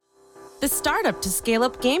The Startup to Scale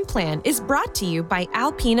Up game plan is brought to you by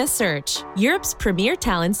Alpina Search, Europe's premier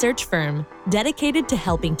talent search firm, dedicated to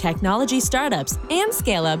helping technology startups and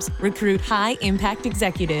scale-ups recruit high-impact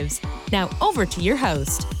executives. Now over to your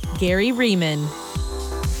host, Gary Riemann.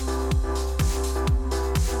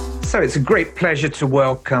 So it's a great pleasure to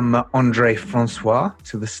welcome Andre Francois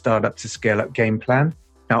to the Startup to Scale Up game plan.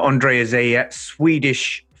 Now, Andre is a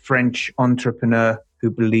Swedish-French entrepreneur who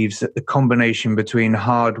believes that the combination between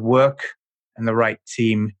hard work and the right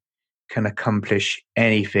team can accomplish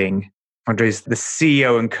anything. Andre is the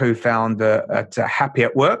CEO and co-founder at Happy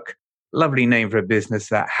at Work. Lovely name for a business,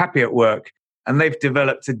 that, Happy at Work. And they've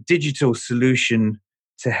developed a digital solution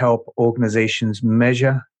to help organizations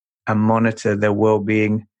measure and monitor their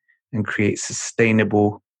well-being and create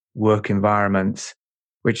sustainable work environments,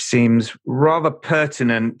 which seems rather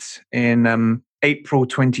pertinent in April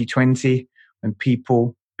 2020, when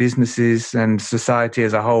people, businesses, and society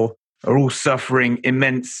as a whole are all suffering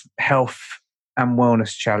immense health and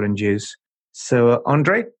wellness challenges. So,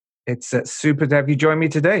 Andre, it's super to have you join me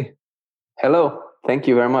today. Hello. Thank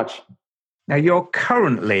you very much. Now, you're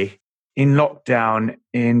currently in lockdown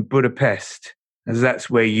in Budapest, as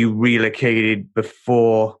that's where you relocated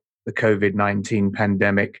before the COVID-19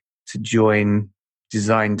 pandemic to join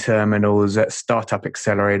Design Terminals at Startup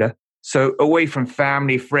Accelerator. So away from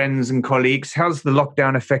family, friends, and colleagues, how's the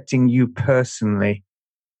lockdown affecting you personally?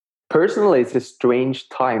 Personally, it's a strange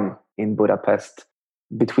time in Budapest.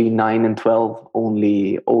 Between 9 and 12,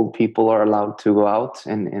 only old people are allowed to go out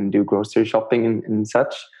and do grocery shopping and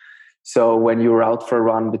such. So when you're out for a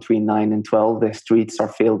run between 9 and 12, the streets are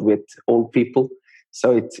filled with old people.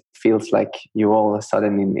 So it feels like you're all of a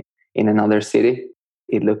sudden in another city.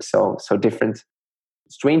 It looks so different.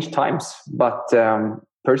 Strange times, but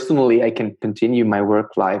personally, I can continue my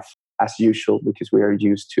work life as usual because we are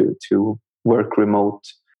used to work remote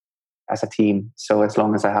as a team. So as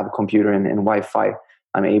long as I have a computer and Wi-Fi,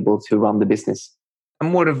 I'm able to run the business.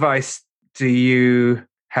 And what advice do you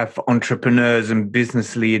have for entrepreneurs and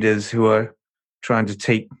business leaders who are trying to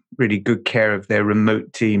take really good care of their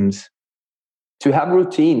remote teams? To have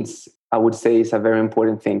routines, I would say, is a very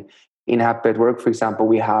important thing. In Happy at Work, for example,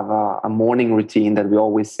 we have a morning routine that we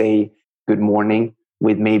always say good morning,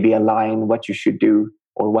 with maybe a line what you should do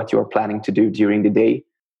or what you're planning to do during the day.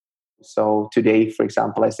 So today, for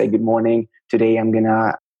example, I say good morning. Today I'm going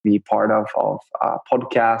to be part of a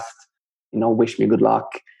podcast, wish me good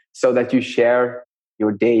luck, so that you share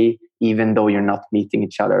your day even though you're not meeting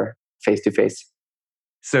each other face to face.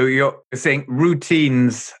 So you're saying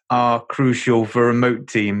routines are crucial for remote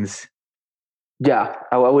teams? Yeah,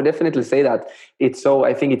 I would definitely say that.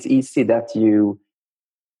 I think it's easy that you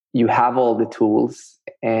have all the tools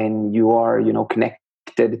and you are,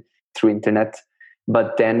 connected through internet,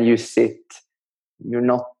 but then you're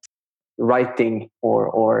not writing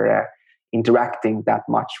or interacting that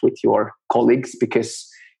much with your colleagues because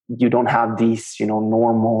you don't have these,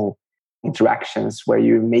 normal interactions where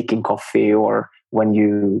you're making coffee or when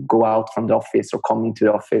you go out from the office or come into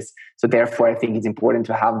the office. So therefore, I think it's important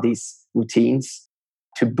to have these routines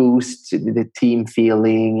to boost the team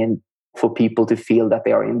feeling and for people to feel that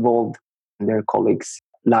they are involved in their colleagues'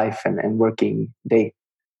 life and working day.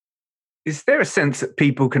 Is there a sense that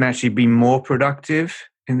people can actually be more productive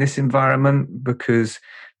in this environment because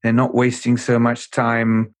they're not wasting so much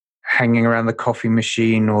time hanging around the coffee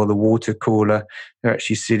machine or the water cooler? They're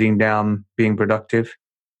actually sitting down, being productive?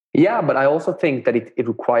 Yeah, but I also think that it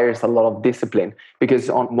requires a lot of discipline because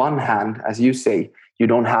on one hand, as you say, you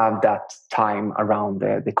don't have that time around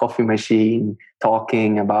the coffee machine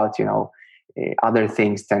talking about, other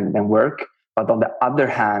things than work. But on the other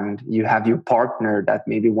hand, you have your partner that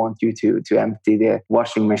maybe want you to empty the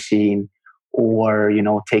washing machine or,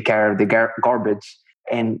 take care of the garbage.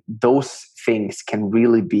 And those things can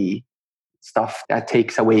really be stuff that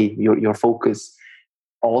takes away your focus.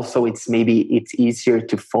 Also, it's easier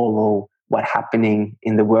to follow what's happening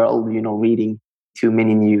in the world, reading too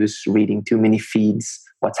many news, reading too many feeds,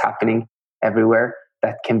 what's happening everywhere.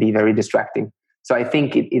 That can be very distracting. So I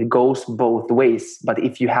think it goes both ways. But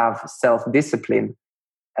if you have self-discipline,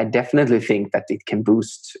 I definitely think that it can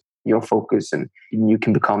boost your focus and you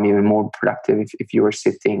can become even more productive if you are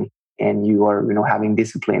sitting and you are, having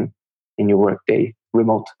discipline in your workday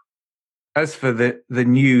remote. As for the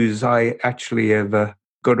news, I actually have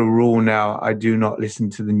got a rule now. I do not listen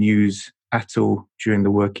to the news at all during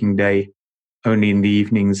the working day, only in the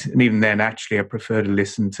evenings. And even then, actually, I prefer to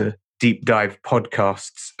listen to deep dive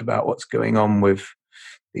podcasts about what's going on with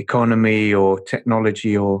the economy or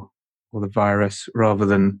technology or the virus rather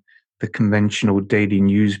than the conventional daily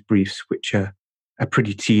news briefs, which are are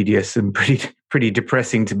pretty tedious and pretty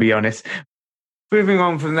depressing, to be honest. Moving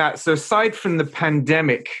on from that, so aside from the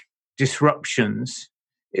pandemic disruptions,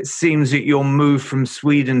 it seems that your move from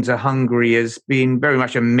Sweden to Hungary has been very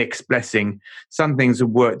much a mixed blessing. Some things have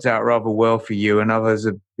worked out rather well for you, and others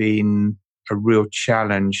have been a real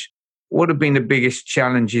challenge. What have been the biggest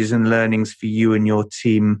challenges and learnings for you and your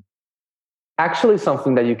team? Actually,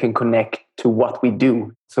 something that you can connect to what we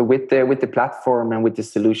do. So with the platform and with the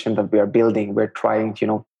solution that we are building, we're trying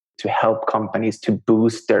to help companies to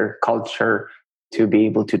boost their culture, to be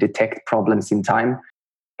able to detect problems in time,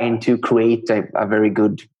 and to create a very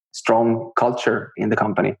good, strong culture in the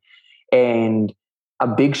company. And a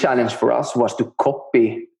big challenge for us was to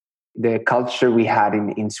copy the culture we had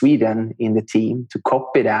in Sweden in the team, to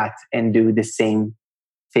copy that and do the same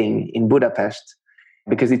thing in Budapest,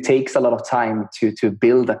 because it takes a lot of time to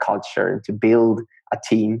build a culture and to build a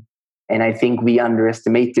team. And I think we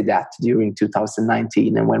underestimated that during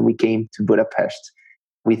 2019. And when we came to Budapest,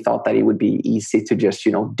 we thought that it would be easy to just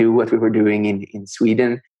do what we were doing in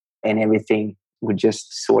Sweden, and everything would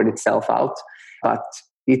just sort itself out. But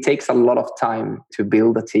it takes a lot of time to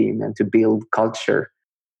build a team and to build culture.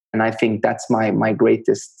 And I think that's my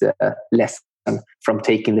greatest lesson from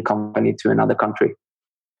taking the company to another country.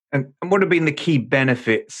 And what have been the key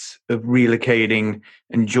benefits of relocating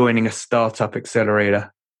and joining a startup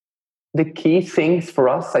accelerator? The key things for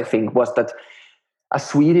us, I think, was that a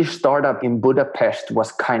Swedish startup in Budapest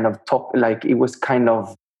was kind of it was kind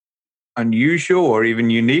of unusual or even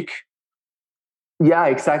unique? Yeah,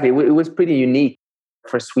 exactly. It was pretty unique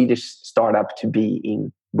for a Swedish startup to be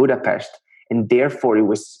in Budapest. And therefore, it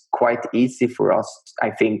was quite easy for us, I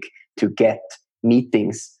think, to get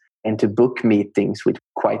meetings and to book meetings with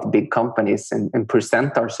quite big companies and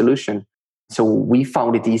present our solution. So we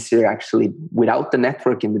found it easier, actually, without the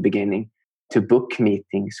network in the beginning, to book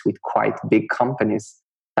meetings with quite big companies.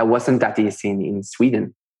 That wasn't that easy in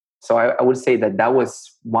Sweden. So I would say that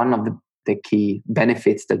was one of the key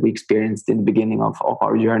benefits that we experienced in the beginning of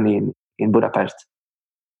our journey in Budapest.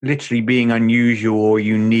 Literally being unusual or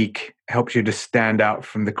unique helps you to stand out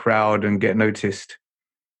from the crowd and get noticed.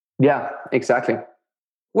 Yeah, exactly.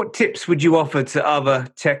 What tips would you offer to other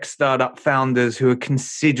tech startup founders who are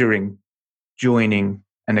considering joining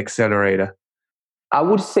an accelerator? I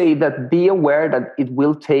would say that be aware that it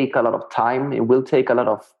will take a lot of time, it will take a lot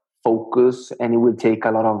of focus, and it will take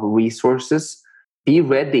a lot of resources. Be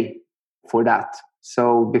ready for that.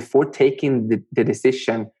 So before taking the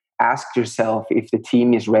decision, ask yourself if the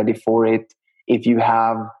team is ready for it, if you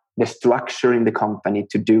have the structure in the company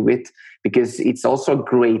to do it, because it's also a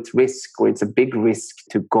great risk, or it's a big risk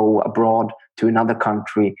to go abroad to another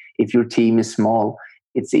country. If your team is small,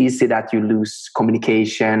 it's easy that you lose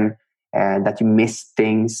communication and that you miss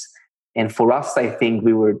things. And for us, I think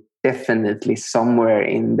we were definitely somewhere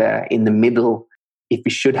in the middle, if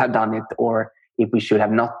we should have done it or if we should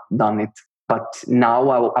have not done it. But now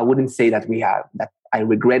I wouldn't say that that I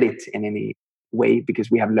regret it in any way, because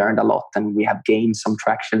we have learned a lot and we have gained some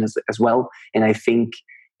traction as well. And I think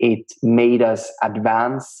it made us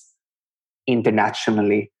advance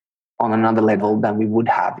internationally on another level than we would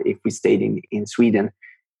have if we stayed in Sweden.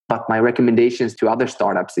 But my recommendations to other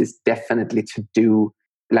startups is definitely to do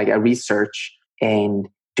like a research and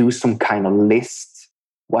do some kind of list.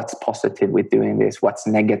 What's positive with doing this? What's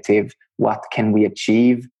negative? What can we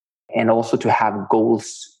achieve? And also to have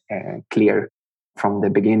goals clear from the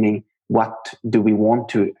beginning. What do we want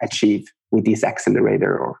to achieve with this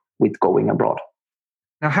accelerator or with going abroad?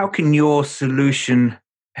 Now, how can your solution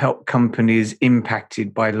help companies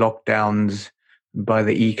impacted by lockdowns, by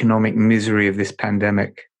the economic misery of this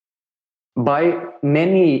pandemic? By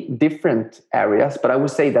many different areas, but I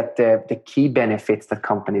would say that the key benefits that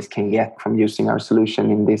companies can get from using our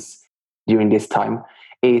solution during this time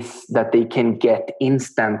is that they can get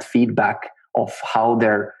instant feedback of how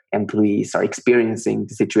their employees are experiencing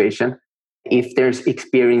the situation. If they're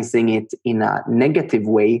experiencing it in a negative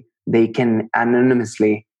way, they can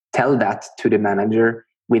anonymously tell that to the manager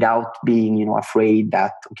without being afraid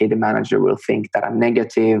that, okay, the manager will think that I'm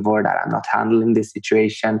negative or that I'm not handling this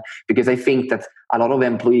situation. Because I think that a lot of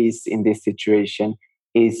employees in this situation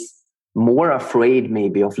is more afraid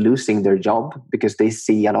maybe of losing their job, because they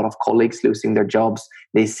see a lot of colleagues losing their jobs.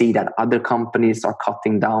 They see that other companies are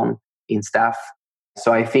cutting down in staff.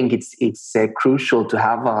 So I think it's crucial to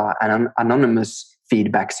have an anonymous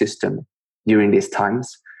feedback system during these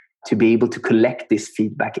times, to be able to collect this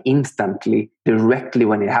feedback instantly, directly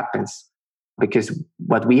when it happens. Because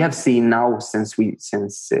what we have seen now since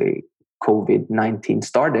COVID-19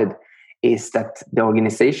 started is that the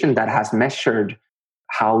organization that has measured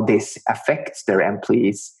how this affects their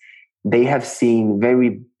employees they have seen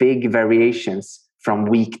very big variations from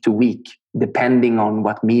week to week, depending on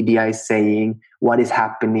what media is saying, what is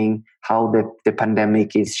happening, how the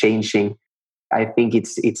pandemic is changing. I think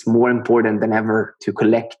it's more important than ever to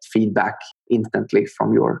collect feedback instantly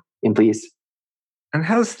from your employees. And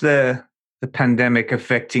how's the pandemic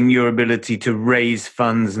affecting your ability to raise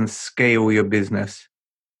funds and scale your business?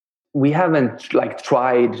 We haven't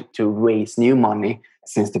tried to raise new money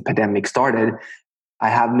since the pandemic started. I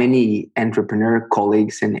have many entrepreneur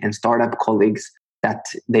colleagues and startup colleagues that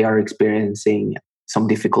they are experiencing some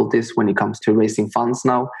difficulties when it comes to raising funds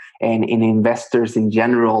now. And investors in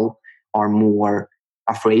general are more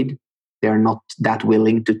afraid. They're not that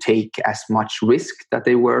willing to take as much risk that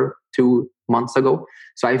they were 2 months ago.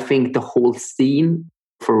 So I think the whole scene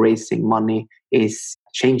for raising money is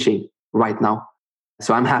changing right now.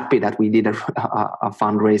 So I'm happy that we did a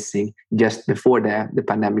fundraising just before the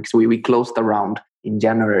pandemic. So we closed the round in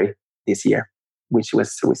January this year, which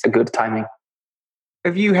was a good timing.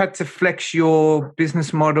 Have you had to flex your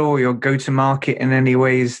business model or your go-to-market in any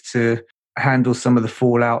ways to handle some of the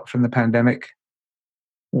fallout from the pandemic?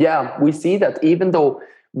 Yeah, we see that even though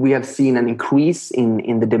we have seen an increase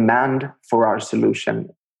in the demand for our solution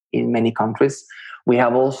in many countries, we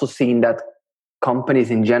have also seen that companies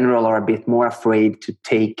in general are a bit more afraid to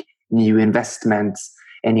take new investments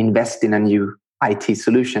and invest in a new IT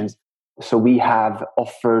solutions. So we have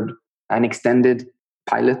offered an extended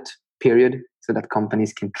pilot period so that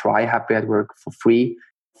companies can try Happy at Work for free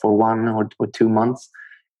for 1 or 2 months,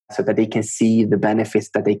 so that they can see the benefits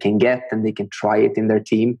that they can get and they can try it in their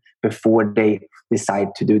team before they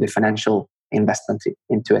decide to do the financial investment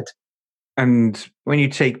into it. And when you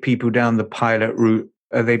take people down the pilot route,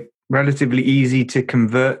 are they relatively easy to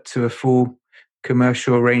convert to a full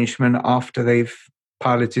commercial arrangement after they've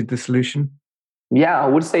piloted the solution? Yeah, I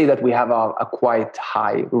would say that we have a quite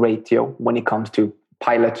high ratio when it comes to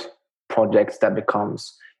pilot projects that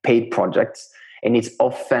becomes paid projects. And it's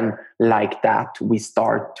often like that. We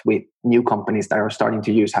start with new companies that are starting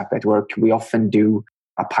to use Happy at Work. We often do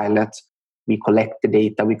a pilot. We collect the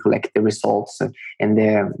data, we collect the results, and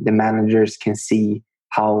the managers can see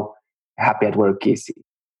how Happy at Work is,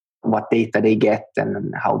 what data they get,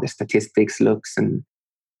 and how the statistics looks, and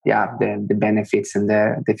the benefits and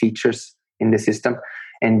the features in the system.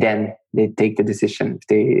 And then they take the decision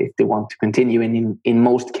if they want to continue. And in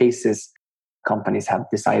most cases, companies have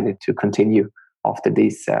decided to continue after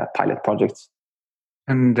these pilot projects.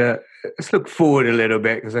 And let's look forward a little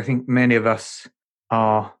bit, because I think many of us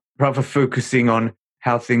are rather focusing on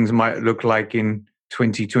how things might look like in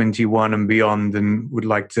 2021 and beyond, and would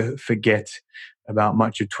like to forget about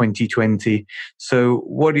much of 2020. So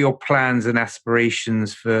what are your plans and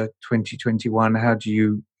aspirations for 2021? How do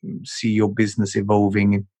you see your business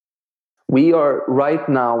evolving? We are right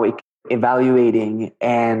now evaluating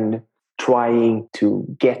and trying to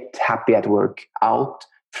get Happy at Work out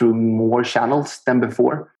through more channels than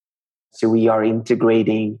before. So we are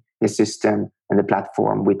integrating the system and the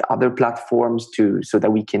platform with other platforms so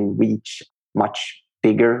that we can reach much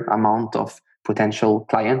bigger amount of potential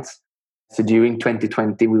clients. So during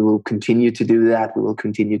 2020, we will continue to do that. We will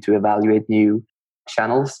continue to evaluate new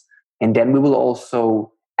channels. And then we will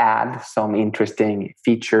also add some interesting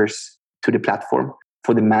features to the platform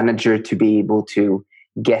for the manager to be able to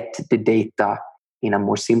get the data in a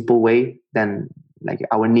more simple way than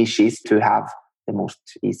our niche is to have the most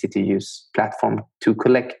easy to use platform to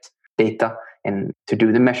collect data and to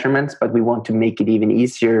do the measurements. But we want to make it even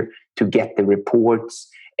easier to get the reports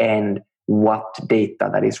and what data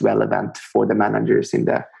that is relevant for the managers in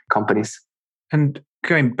the companies. And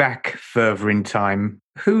going back further in time,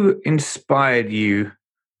 who inspired you,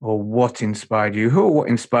 or what inspired you? Who or what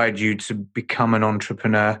inspired you to become an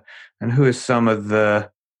entrepreneur? And who are some of the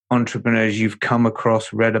entrepreneurs you've come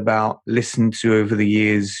across, read about, listened to over the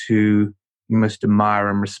years who you most admire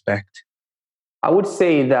and respect? I would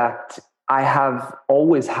say that I have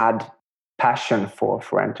always had passion for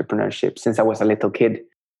entrepreneurship since I was a little kid.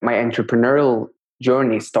 My entrepreneurial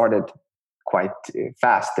journey started quite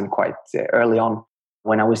fast and quite early on.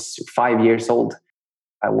 When I was 5 years old,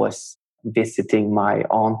 I was visiting my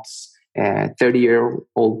aunt's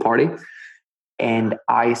 30-year-old party, and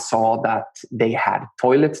I saw that they had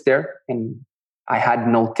toilets there. And I had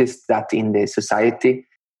noticed that in the society,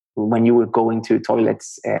 when you were going to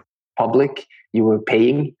toilets public, you were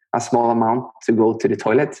paying a small amount to go to the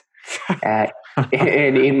toilet. And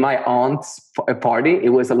in my aunt's party, it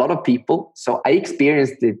was a lot of people. So I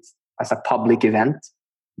experienced it as a public event,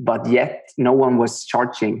 but yet no one was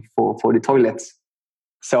charging for the toilets.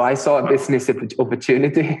 So I saw a business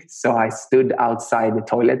opportunity. So I stood outside the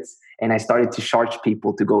toilets and I started to charge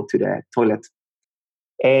people to go to the toilet.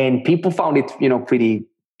 And people found it, pretty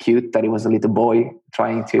cute that it was a little boy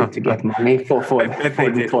trying to get money for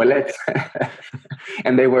the toilet.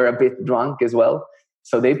 And they were a bit drunk as well.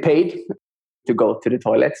 So they paid to go to the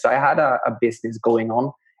toilet. So I had a business going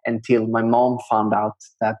on until my mom found out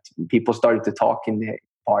that people started to talk in the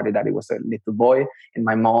party that it was a little boy. And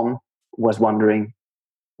my mom was wondering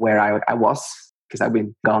where I was, because I've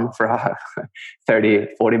been gone for 30,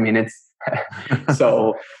 40 minutes.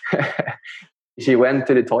 So she went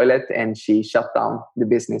to the toilet and she shut down the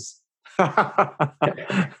business. So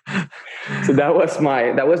that was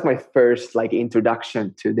my first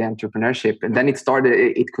introduction to the entrepreneurship. And then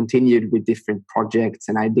it continued with different projects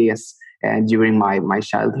and ideas during my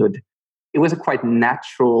childhood. It was a quite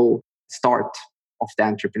natural start of the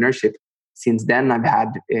entrepreneurship. Since then, I've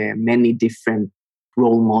had many different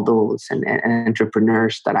role models and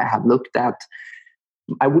entrepreneurs that I have looked at.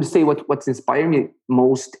 I would say what's inspired me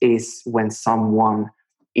most is when someone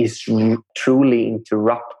is truly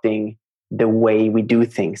interrupting the way we do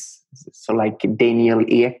things. So like Daniel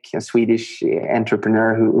Ek, a Swedish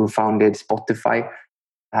entrepreneur who founded Spotify,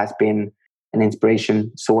 has been an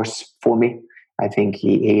inspiration source for me. I think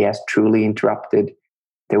he has truly interrupted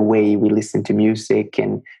the way we listen to music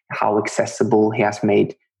and how accessible he has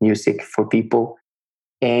made music for people.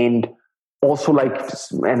 And also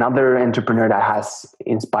another entrepreneur that has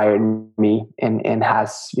inspired me and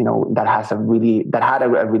has, that had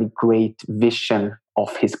a really great vision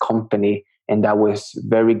of his company, and that was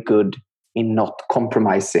very good in not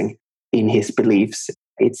compromising in his beliefs.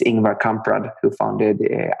 It's Ingvar Kamprad, who founded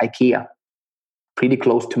IKEA, pretty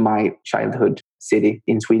close to my childhood city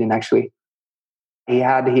in Sweden, actually. He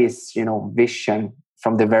had his, vision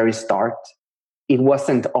from the very start. It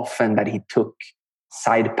wasn't often that he took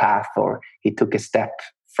side path or he took a step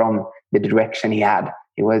from the direction he had.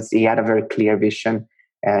 He had a very clear vision,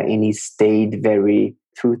 and he stayed very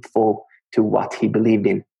truthful to what he believed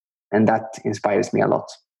in. And that inspires me a lot.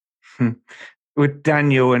 With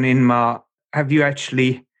Daniel and Inmar, have you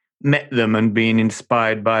actually met them and been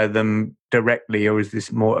inspired by them directly, or is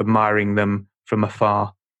this more admiring them from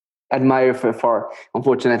afar? Admire from afar.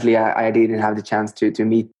 Unfortunately, I didn't have the chance to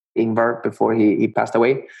meet Ingvar before he passed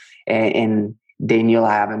away. And Daniel,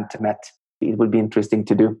 I haven't met. It would be interesting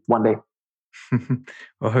to do one day.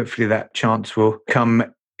 Well, hopefully that chance will come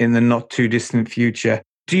in the not too distant future.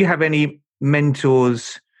 Do you have any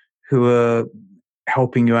mentors who are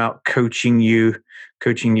helping you out, coaching you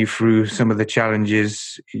through some of the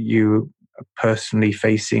challenges you are personally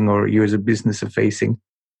facing or you as a business are facing?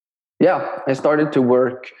 Yeah, I started to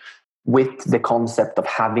work with the concept of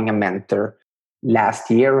having a mentor last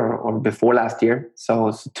year or before last year.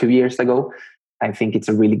 So 2 years ago. I think it's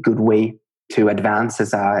a really good way to advance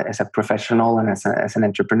as a professional and as an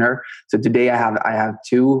entrepreneur. So today I have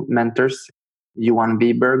two mentors, Johan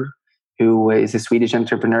Wiberg, who is a Swedish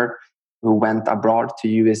entrepreneur who went abroad to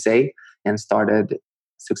USA and started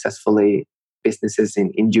successfully businesses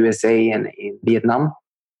in USA and in Vietnam.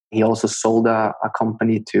 He also sold a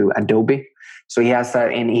company to Adobe. So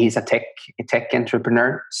he's a tech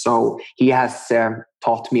entrepreneur. So he has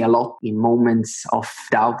taught me a lot in moments of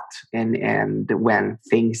doubt and when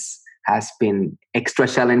things has been extra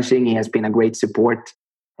challenging. He has been a great support,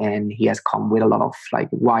 and he has come with a lot of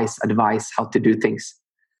wise advice how to do things.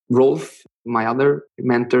 Rolf, my other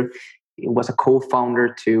mentor, was a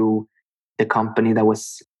co-founder to the company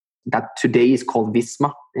that today is called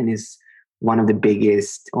Visma and is one of the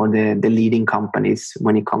biggest or the leading companies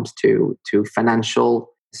when it comes to financial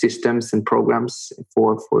systems and programs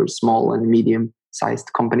for small and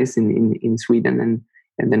medium-sized companies in Sweden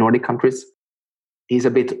and the Nordic countries. He's a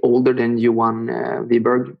bit older than Johan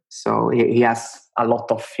Wiberg, so he has a lot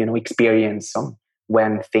of experience on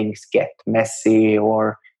when things get messy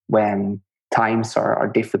or when times are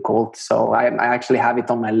difficult. So I actually have it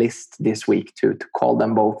on my list this week to call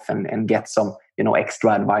them both and get some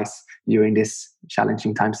extra advice during these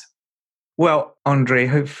challenging times. Well, Andre,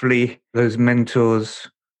 hopefully those mentors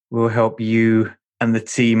will help you and the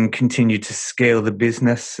team continue to scale the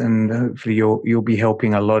business, and hopefully you'll be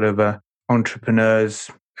helping a lot of entrepreneurs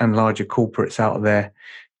and larger corporates out there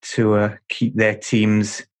to keep their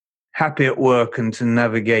teams happy at work and to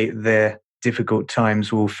navigate their difficult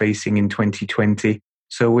times we're all facing in 2020.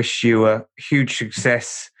 So wish you a huge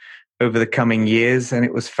success over the coming years. And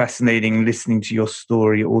it was fascinating listening to your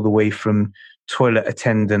story all the way from toilet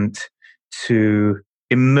attendant to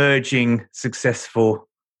emerging successful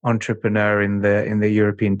entrepreneur in the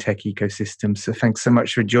European tech ecosystem. So thanks so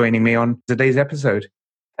much for joining me on today's episode.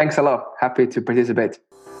 Thanks a lot. Happy to participate.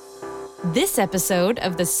 This episode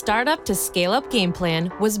of the Startup to Scale Up Game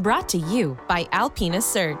Plan was brought to you by Alpina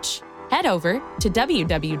Search. Head over to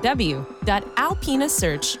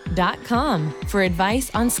www.alpinasearch.com for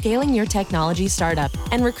advice on scaling your technology startup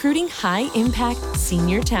and recruiting high-impact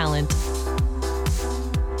senior talent.